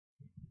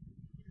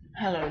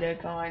Hello there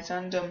guys,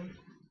 and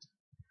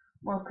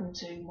welcome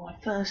to my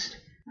first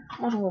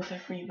Modern Warfare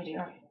 3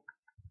 video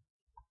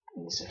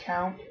in this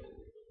account.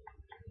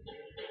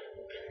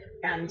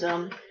 And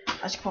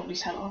as you can probably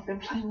tell, I've been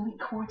playing on it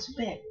quite a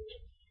bit.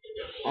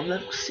 I'm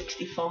level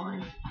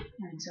 65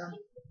 and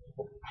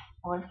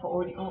I've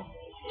already got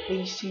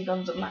these two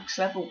guns at max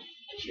level,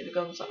 which are the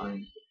guns that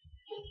I'm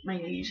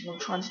mainly using. I'm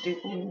trying to do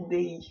all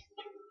the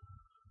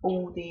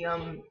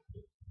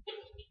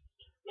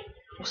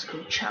what's it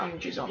called,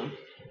 challenges on them.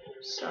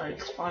 So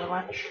it's final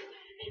match.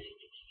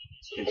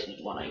 Let's do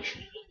some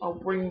domination. I'll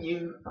bring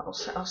you, I'll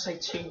say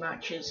 2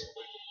 matches.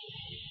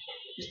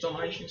 This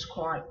domination's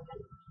quite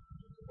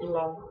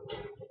long.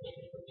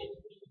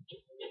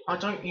 I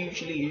don't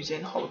usually use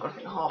it in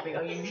holographic heartbeat.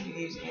 I usually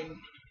use it in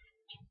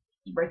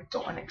red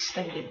dot and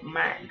extended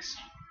mags.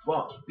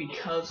 But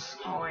because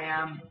I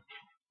am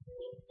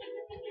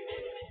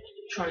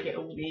trying to get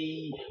all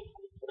the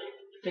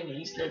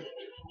thingies,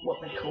 what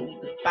they call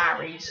the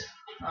barries,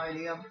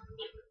 the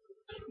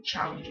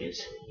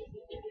challenges,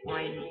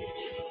 I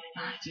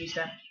have to use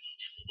them.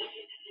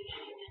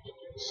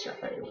 So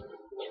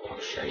I'll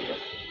show you.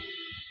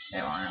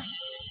 There I am.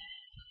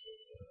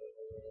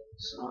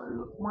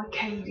 So my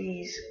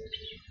KD's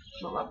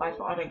not that bad,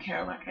 but I don't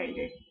care about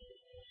KD.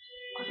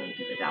 I don't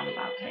give a damn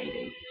about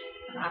KD,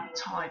 and I haven't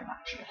tied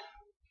match yet.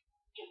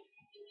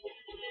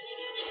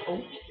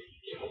 Oh,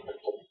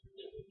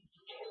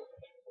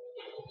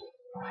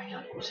 I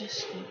have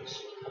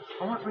resistance.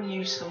 I might bring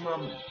you some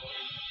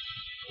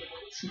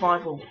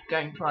survival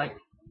gameplay,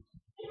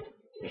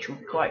 which will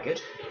be quite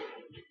good.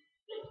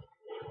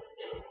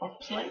 I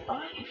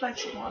haven't played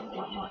survival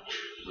that much,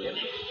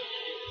 really.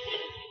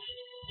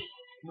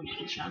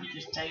 Weekly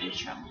challenges, daily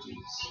challenges.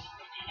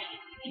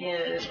 Yeah,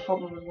 there's a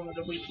problem with one of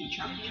the weekly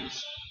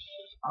challenges.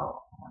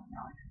 Oh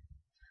no,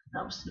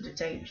 that was the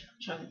daily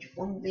challenge.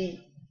 One of the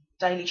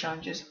daily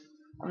challenges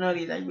on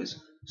earlier day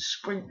was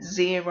sprint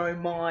 0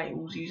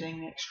 miles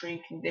using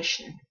extreme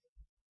conditioning,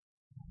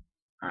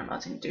 and I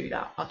didn't do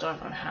that. I don't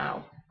know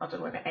how. I don't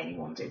know whether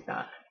anyone did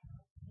that.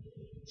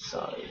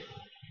 So,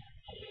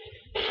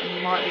 and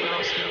you might be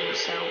asking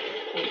yourself,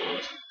 oh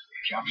God,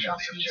 you might be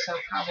asking yourself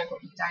how I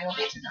got the day off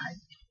today.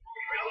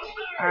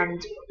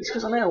 And it's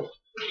because I'm ill.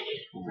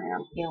 I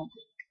am ill.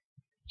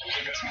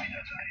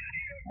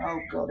 Oh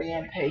God, the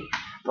MP.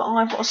 But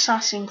I've got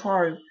Assassin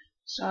Pro,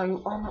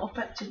 so I'm not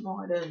affected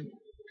by them.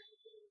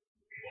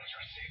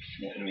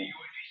 Little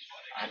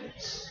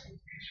habits.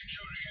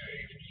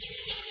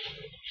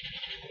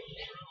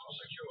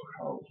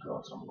 Oh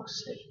God, I'm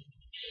rusty.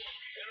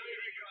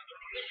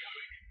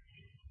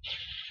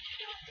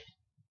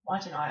 Why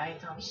didn't I aim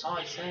down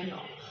sides then?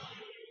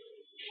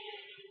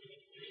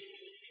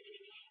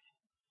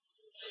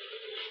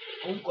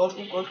 Oh God,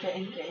 get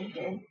in.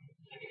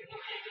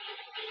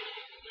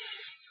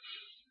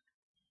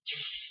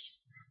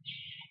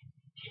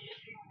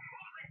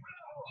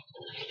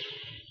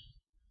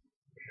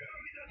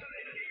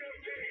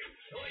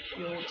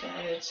 You're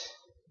dead.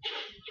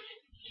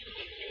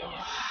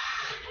 Oh.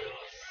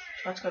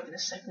 Try to go for the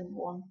second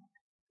one.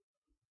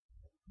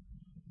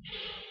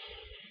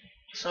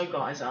 So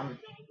guys, long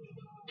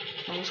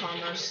time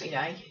no see,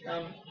 eh?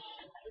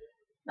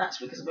 That's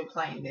because I've been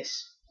playing this.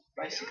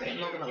 Basically, I'm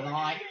not gonna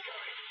lie,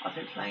 I've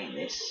been playing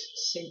this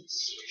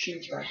since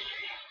Tuesday.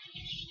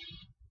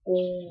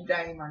 All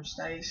day most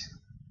days.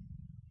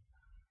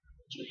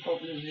 You'll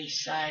probably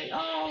say,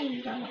 oh,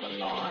 you don't have a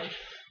life,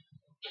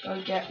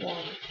 go get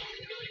one.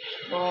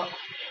 But,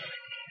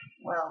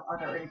 well,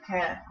 I don't really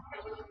care,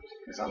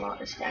 because I like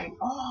this game.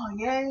 Oh,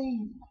 yay!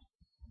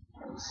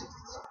 Level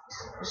 66.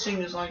 As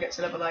soon as I get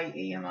to level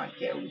 80 and I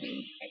get all the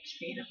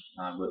XP,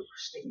 I will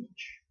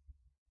prestige.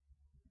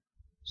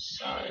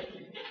 So,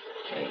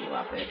 there you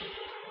have it.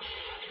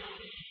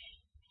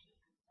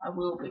 I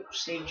will be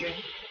prestiging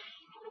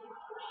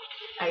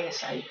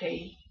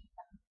ASAP.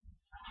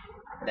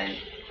 But then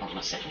on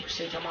my second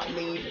prestige I might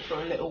leave it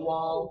for a little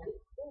while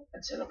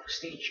until I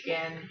prestige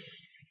again.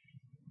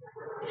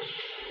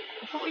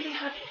 I've not really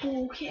had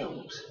 4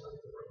 kills.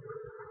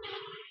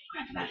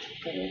 I haven't had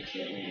 4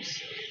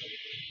 kills.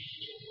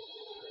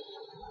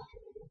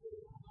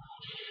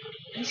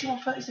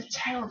 AC-130s are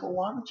terrible.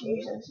 Why would you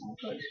use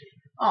AC-130s?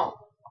 Oh.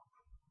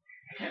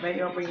 Okay,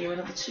 maybe I'll bring you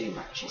another 2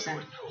 matches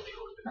then.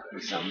 That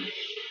was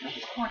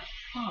quite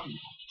fun.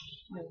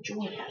 I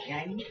enjoyed that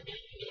game.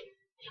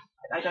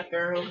 That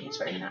girl, it's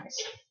very nice.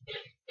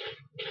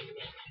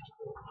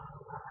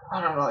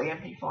 I don't like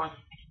the MP5.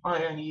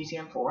 I only use the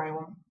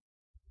M4A1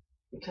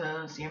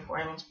 because the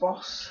M4A1's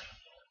boss.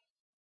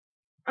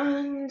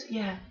 And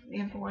yeah, the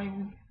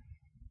M4A1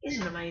 is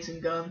an amazing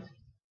gun.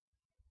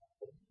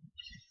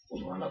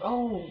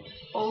 Oh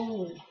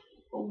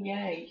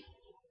yay.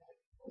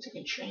 I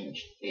can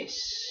change this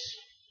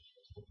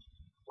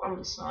from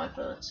the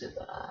sniper to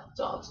that.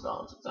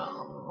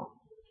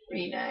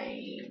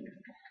 Rename.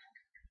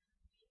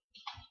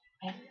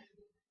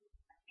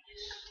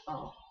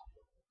 Oh.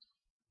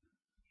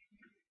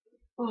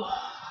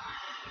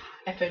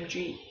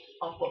 FMG.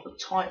 I've got the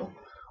title.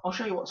 I'll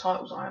show you what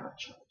titles I have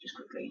actually. Just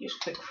quickly, just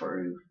click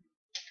through.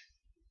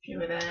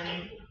 few of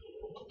them.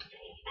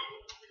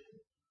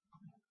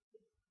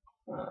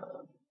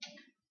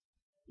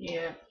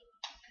 Yeah,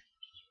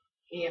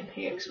 EMP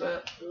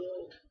expert.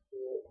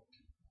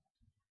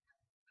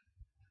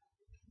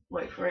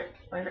 Wait for it.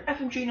 Over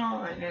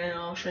FMG9, and then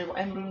I'll show you what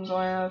emblems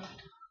I have.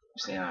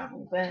 Obviously, I have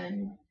all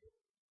them.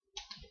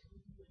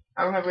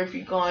 I remember if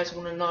you guys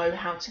want to know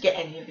how to get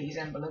any of these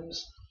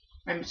emblems,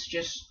 remember to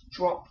just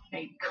drop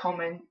a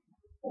comment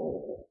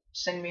or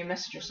send me a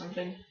message or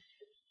something,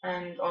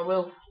 and I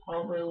will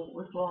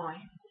reply,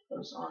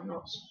 because I'm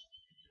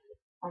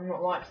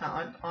not like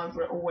that. I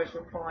always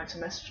reply to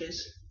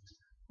messages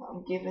that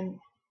I'm given.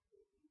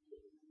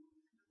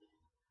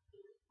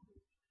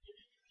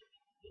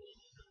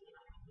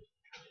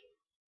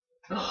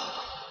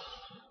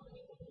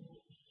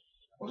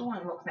 What do I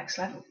unlock next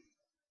level?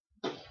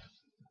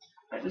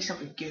 At least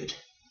something good.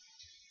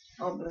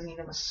 Other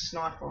than a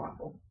sniper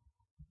rifle.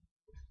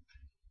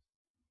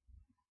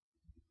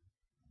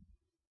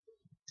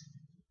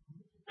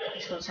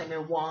 It's going to take me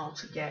a while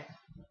to get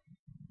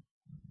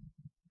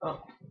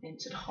up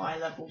into the higher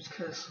levels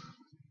because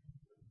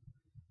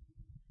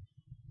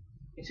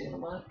is it going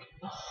to work?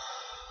 Oh.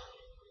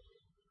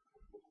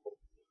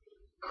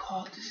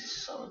 God, this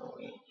is so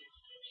annoying.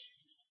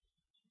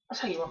 I'll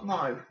tell you what,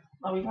 no,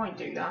 we won't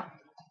do that.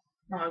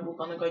 No, we're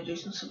going to go do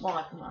some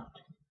survival mode.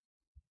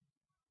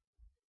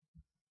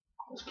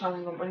 I was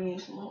planning on bringing you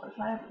some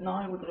multiplayer, but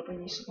no, we're going to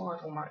bring you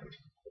survival mode.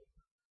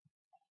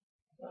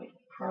 Like,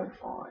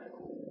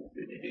 profile.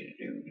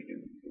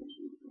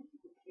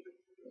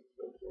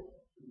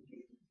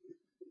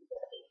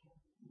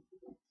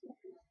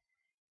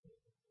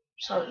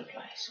 Solo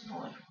play,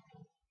 survival.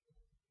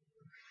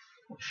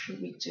 What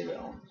should we do it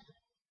on?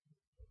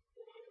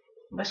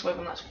 My best wave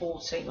on that's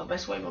 14, my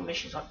best wave on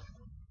mission's like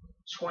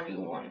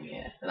 21,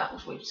 yeah, but that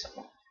was with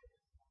someone.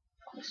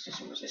 Let's do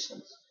some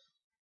resistance.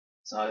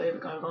 So here we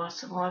go guys,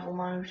 survival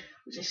mode,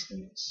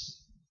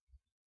 resistance.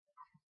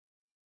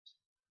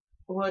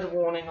 A word of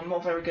warning, I'm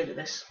not very good at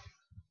this.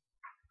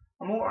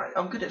 I'm alright,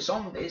 I'm good at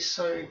zombies,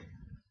 so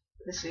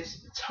this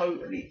is a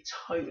totally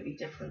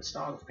different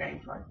style of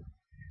gameplay.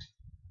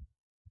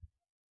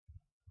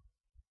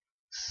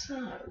 So,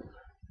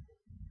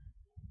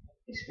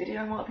 this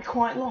video might be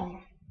quite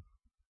long.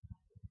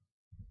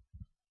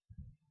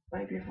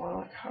 Maybe if I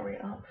like hurry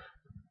it up,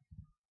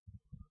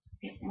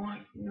 it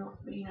might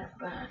not be that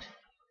bad.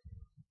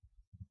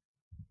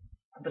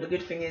 But the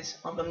good thing is,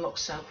 I've unlocked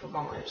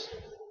self-revives.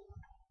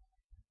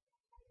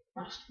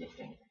 That's the good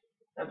thing.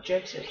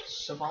 Objective,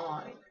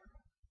 survive.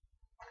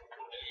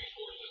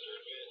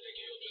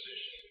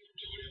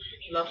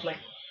 Lovely.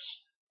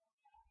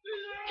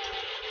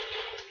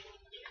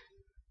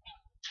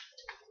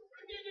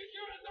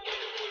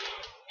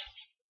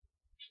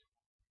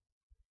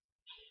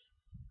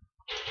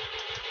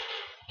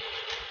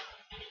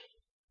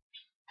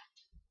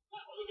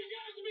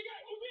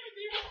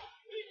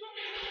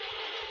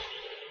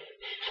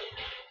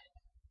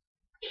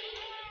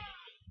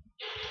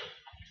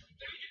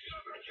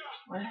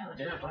 Where the hell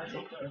did I buy a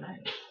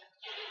grenade?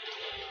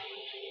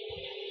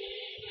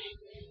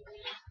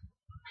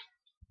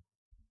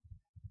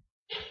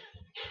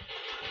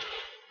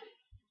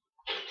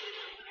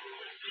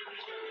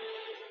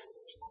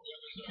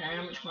 Okay,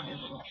 how much money have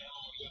I got?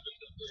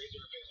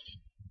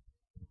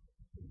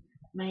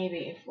 Maybe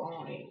if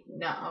I...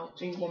 No, I'll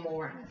do one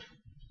more round.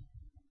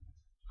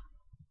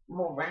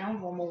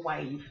 One more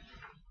wave.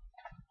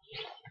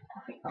 I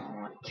think that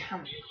might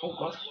camp. Oh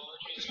god,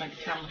 just made the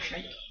camera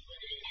shake.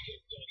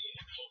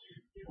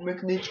 I'm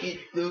making it get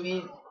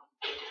boogie.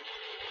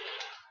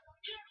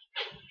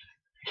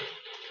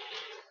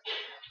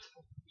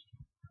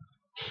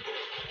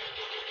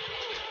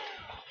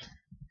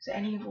 Is there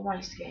any other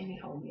ways to get in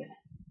here? Oh yeah.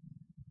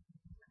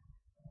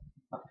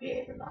 Up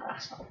here, but no,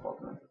 that's not a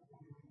problem.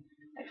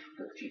 I've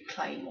put a few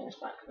claymores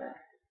back there.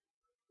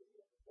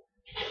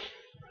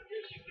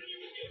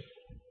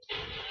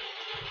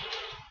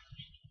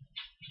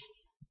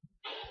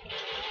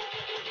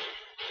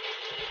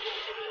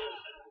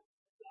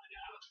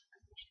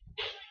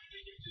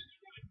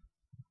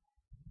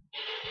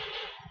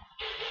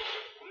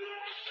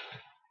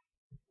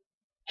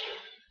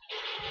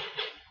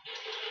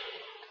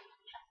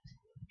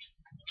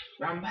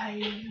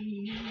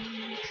 Rampage!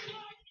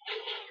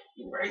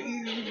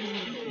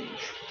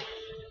 Rage!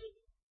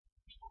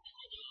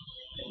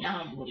 But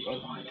now I'm gonna go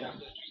buy a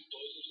gun.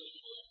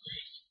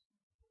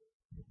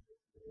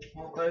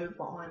 I'll go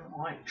buy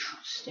my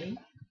trusty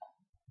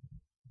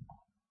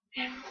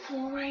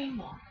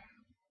M4A1.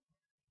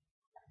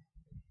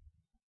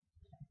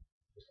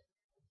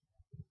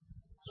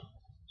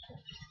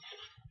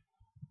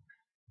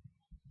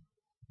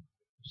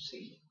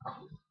 See, I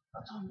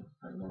don't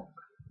unlock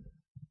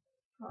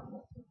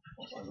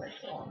what I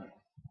left on it.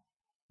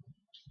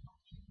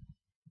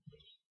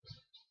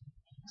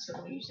 So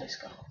I'm gonna use this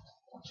gun.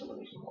 I'm still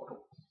gonna use the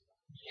model.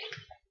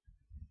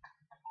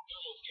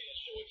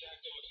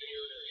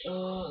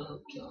 Oh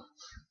god.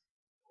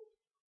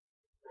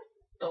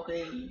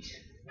 Doggies.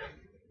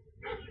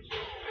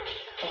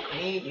 I can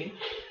hear you.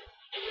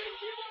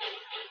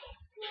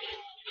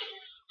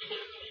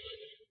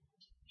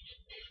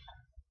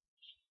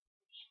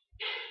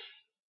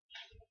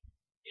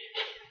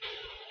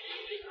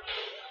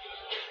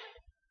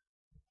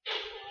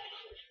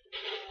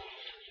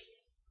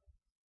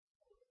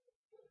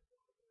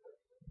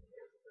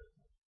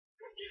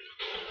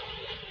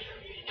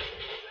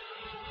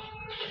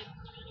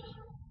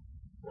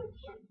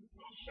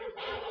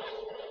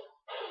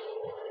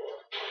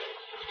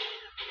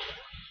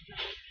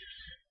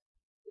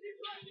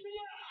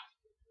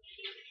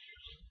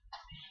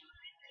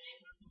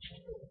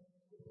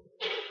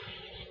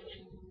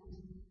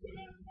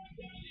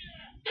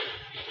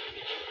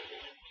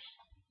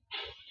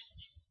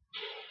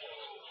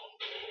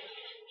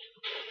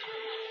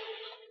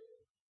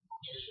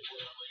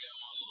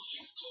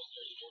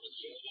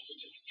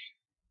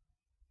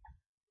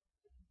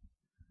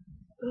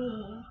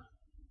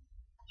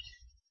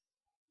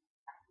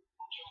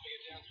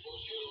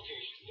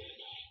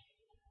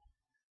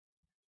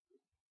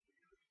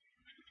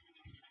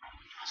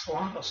 So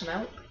I got some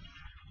help.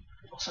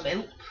 Got some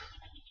help.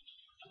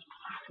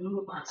 I can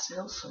look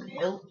myself some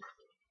help.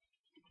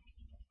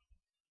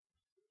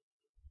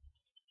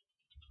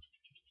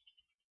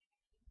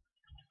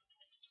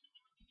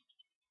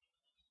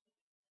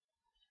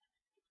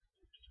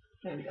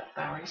 There we go,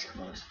 Barry's.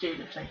 Come on, let's do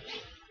the thing.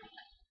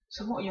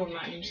 So what are your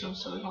names? So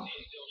we've got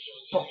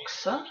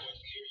Boxer,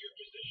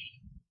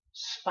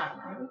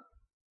 Sparrow,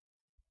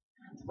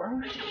 and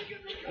Brody.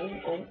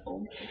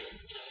 Oh.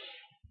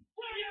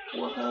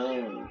 Whoa.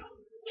 Whoa.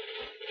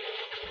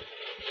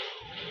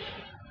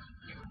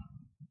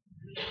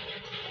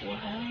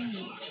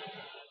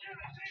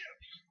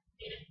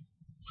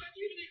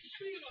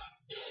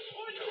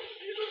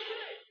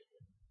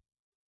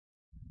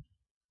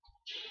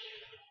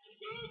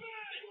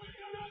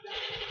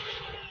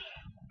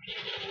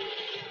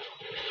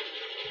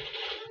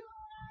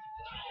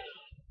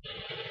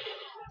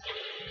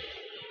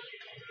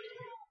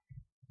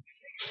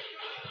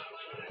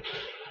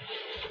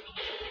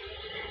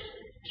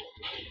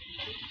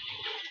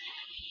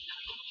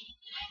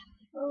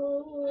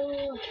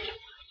 Oh.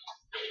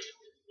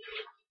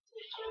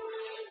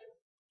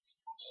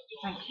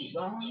 Thank you,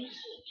 guys.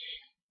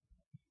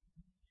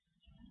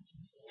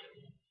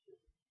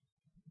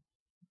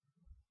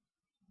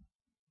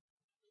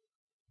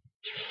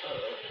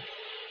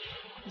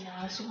 No,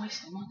 it's a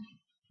waste of money.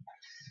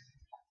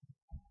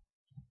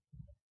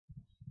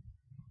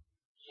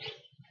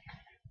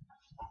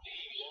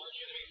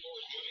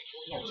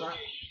 What was that?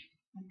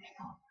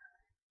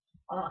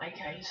 I like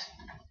AKs.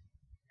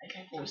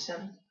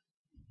 AK-47.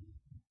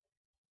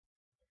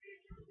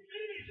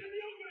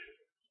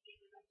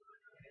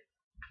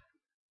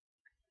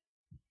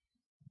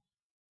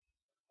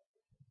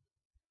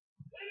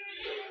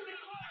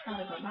 Now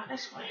they're going back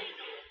this way.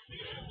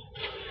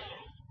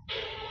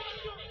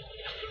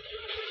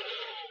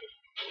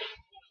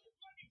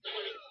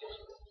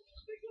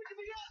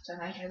 So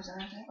AK was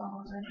an AK.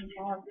 Oh, it's an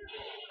MP5.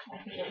 I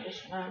can get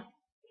this now.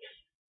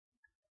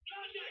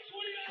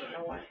 Don't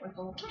know why I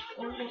thought.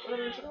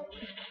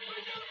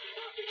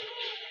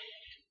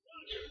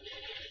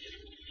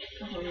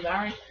 Come on,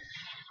 Barry.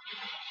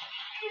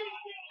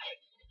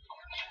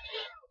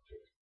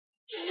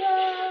 No,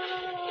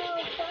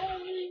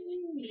 Barry.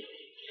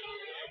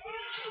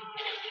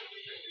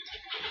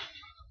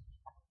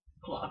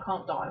 Come on, I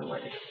can't die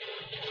already.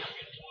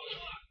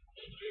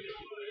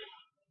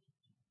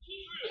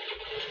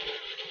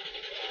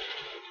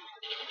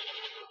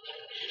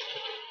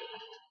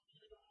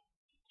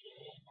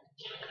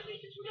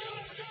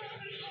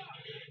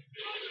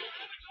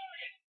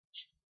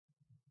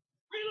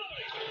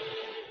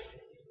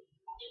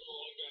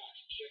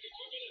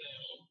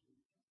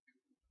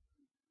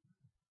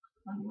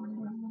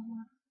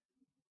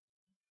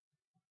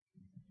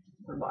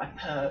 With my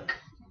perk,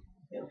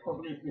 it'll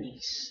probably be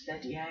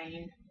steady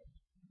aim.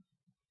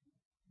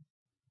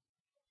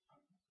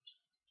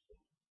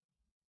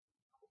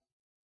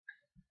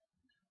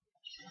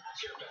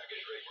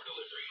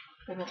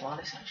 Good luck on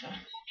this actually.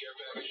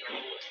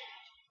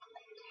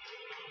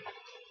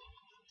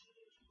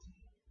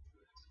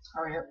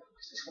 Hurry up,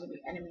 because there's going to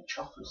be enemy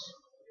choppers.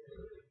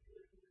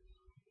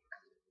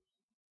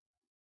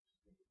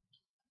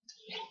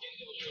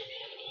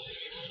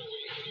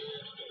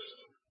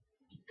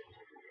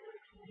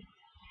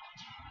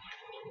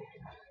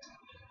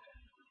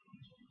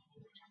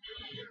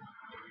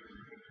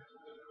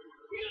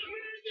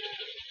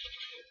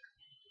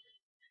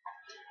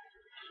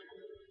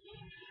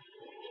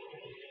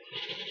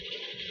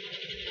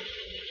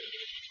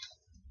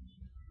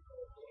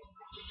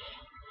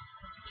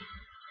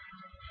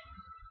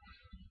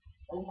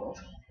 Oh god.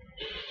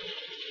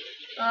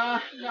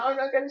 No, I'm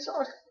not getting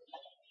inside.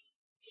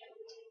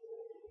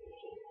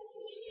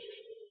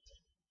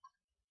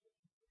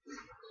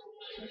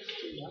 Let's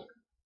do that.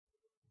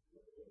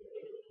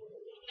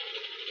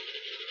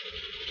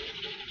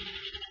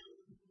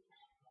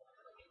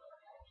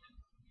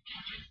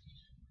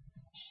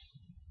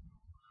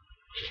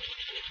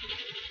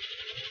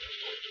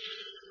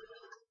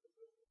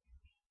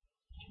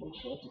 Oh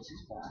god, this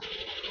is bad.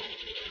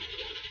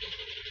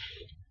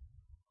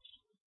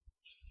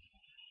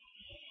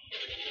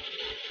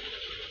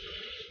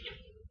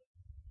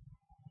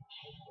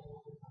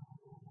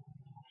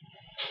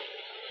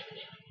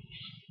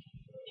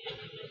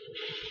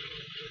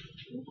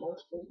 Oh god.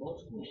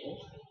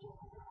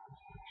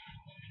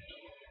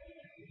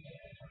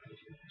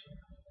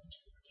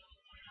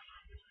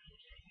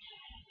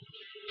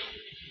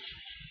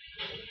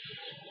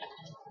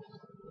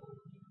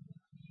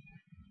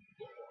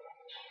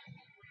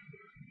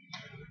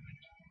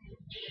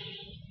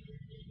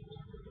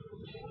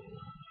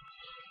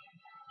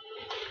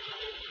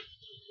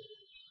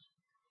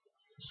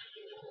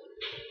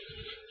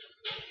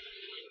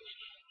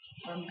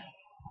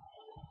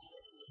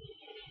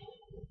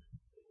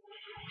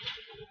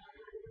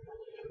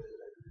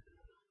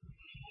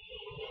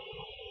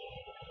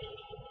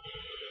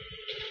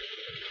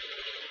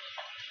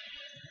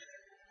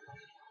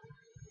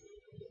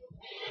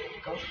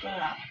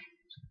 that.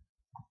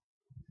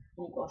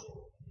 Oh god.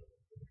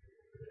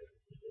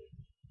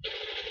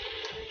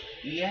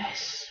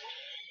 Yes.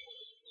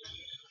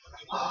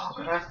 Oh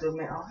god, I have to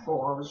admit, I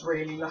thought I was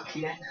really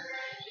lucky then.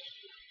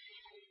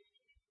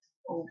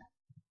 Oh,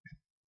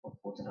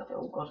 what did I do?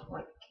 Oh god,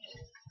 wait.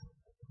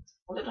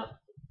 What did I...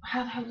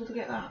 How the hell did I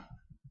get that?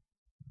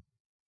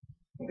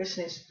 I'm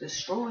guessing it's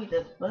destroy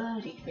the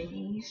birdie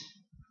thingies.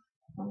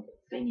 I'm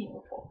thinking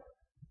of what?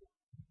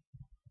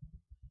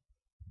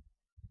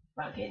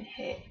 About getting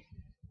hit.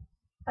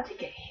 I did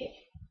get hit.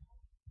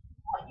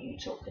 What are you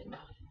talking about?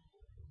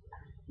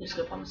 I'm just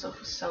gonna buy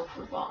myself a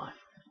self-revive.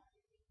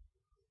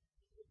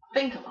 I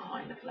think I'm a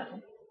high enough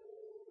level.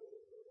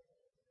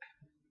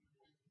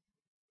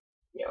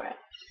 Yeah, right.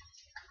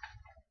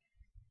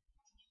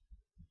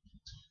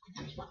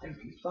 Here's my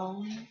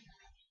MP5.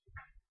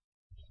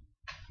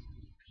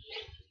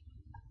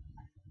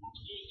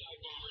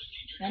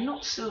 They're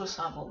not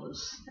suicide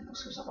bombers. They're not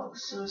suicide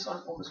bombers.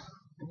 Suicide bombers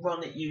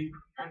run at you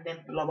and then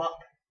blow up.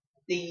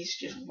 These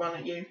just run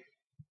at you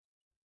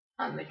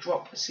and they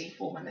drop the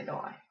C4 when they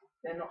die.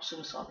 They're not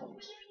suicide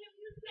bombers.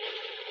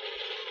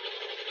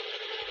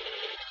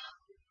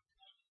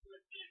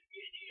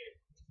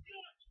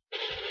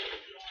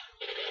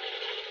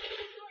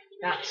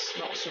 That's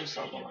not a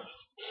suicide bomber.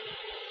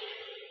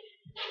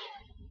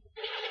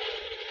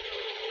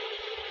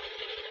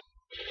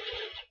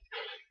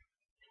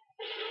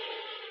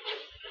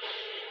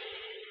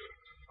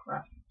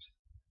 Crap.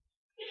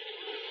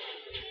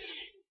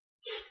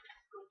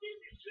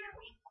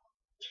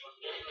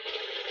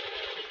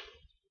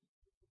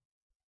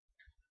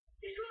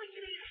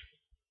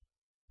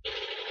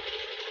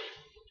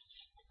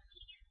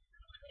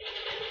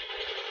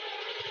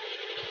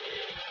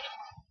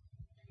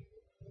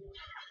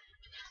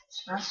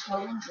 That's what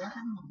I'm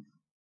dragging on.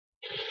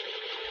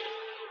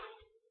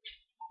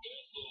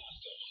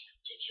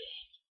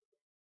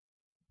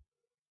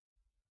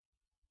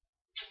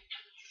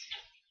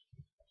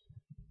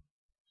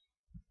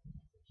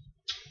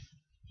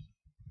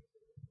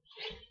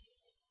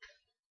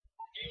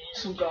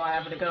 Some guy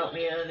having a go at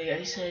me earlier,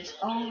 he said,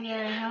 oh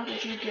yeah, how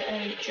did you get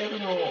a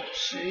juggernaut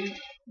suit?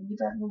 You've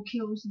had no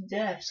kills and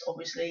deaths.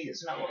 Obviously,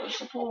 there's no other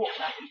support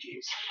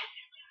packages.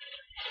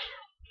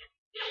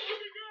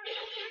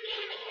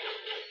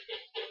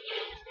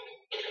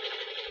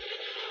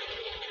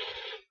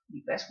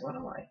 You best run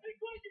away.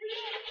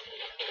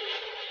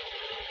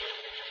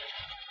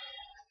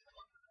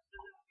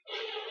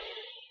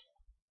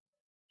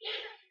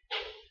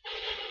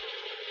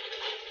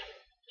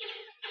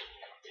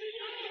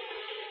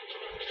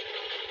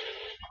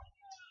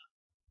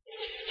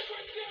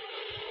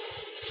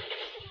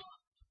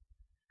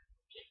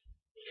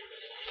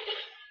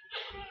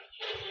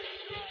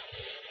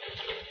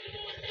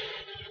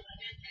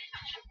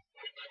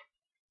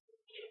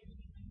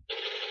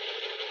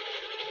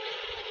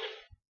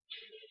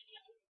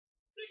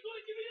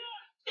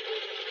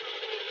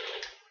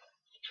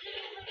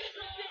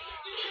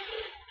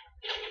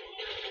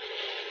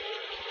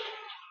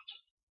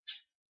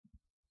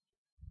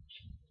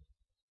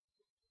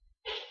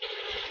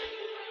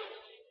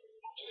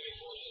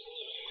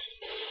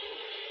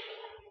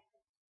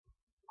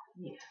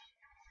 Yeah.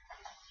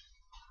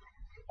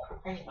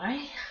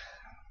 Anyway,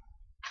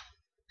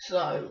 so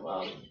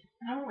I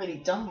haven't really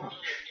done much.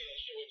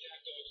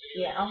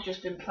 Yeah, I've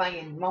just been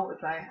playing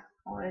multiplayer.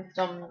 I've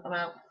done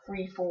about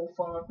 3, 4,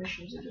 5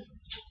 missions of the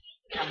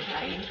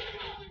campaign.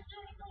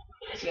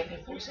 It's the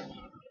MP47.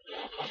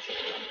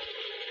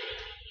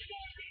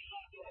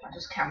 I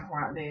just camp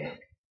around here.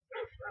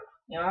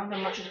 You know, I haven't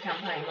done much of the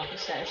campaign, like I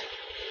said.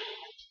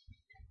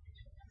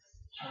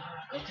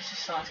 Oh god, this is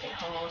starting to get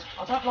hard.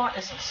 I don't like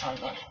this so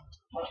much.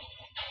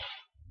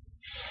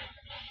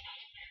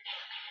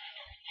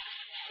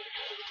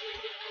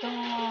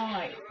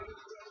 Die!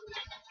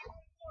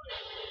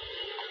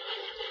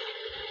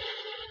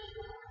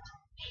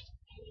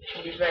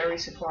 I'll be very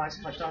surprised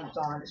if I don't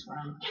die this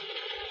round.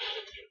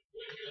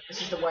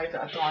 This is the wave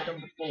that I died on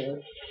before.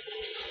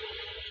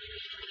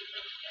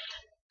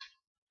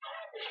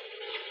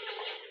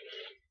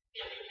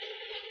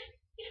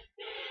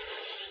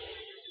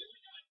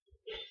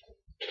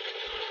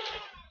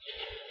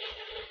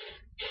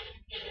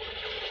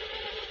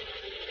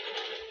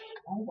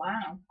 Oh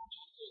wow.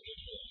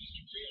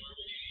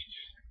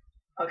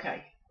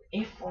 Okay,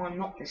 if I'm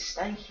not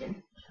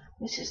mistaken,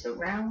 this is the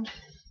round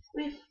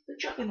with the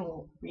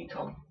Juggernaut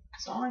recon.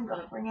 So I'm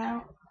gonna bring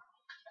out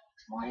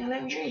my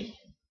LMG.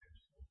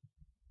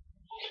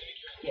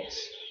 Yes.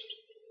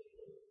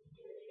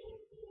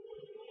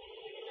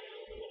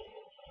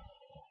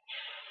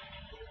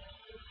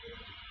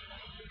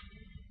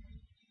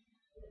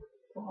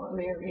 Oh,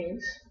 there he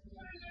is.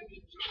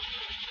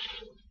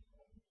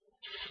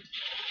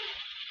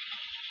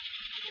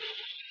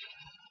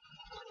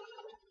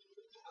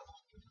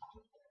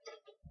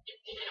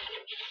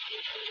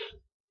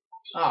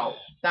 Oh,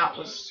 that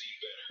was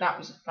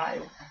a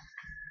fail.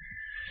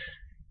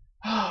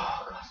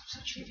 Oh god, I'm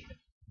such an idiot.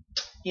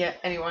 Yeah,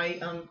 anyway,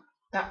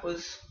 that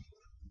was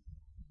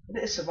a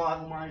bit of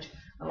survival mode.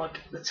 like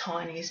the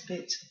tiniest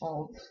bit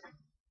of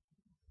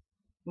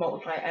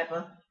multiplayer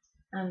ever.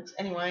 And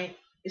anyway,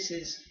 this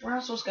is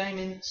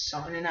BrownSauceGaming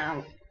signing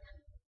out.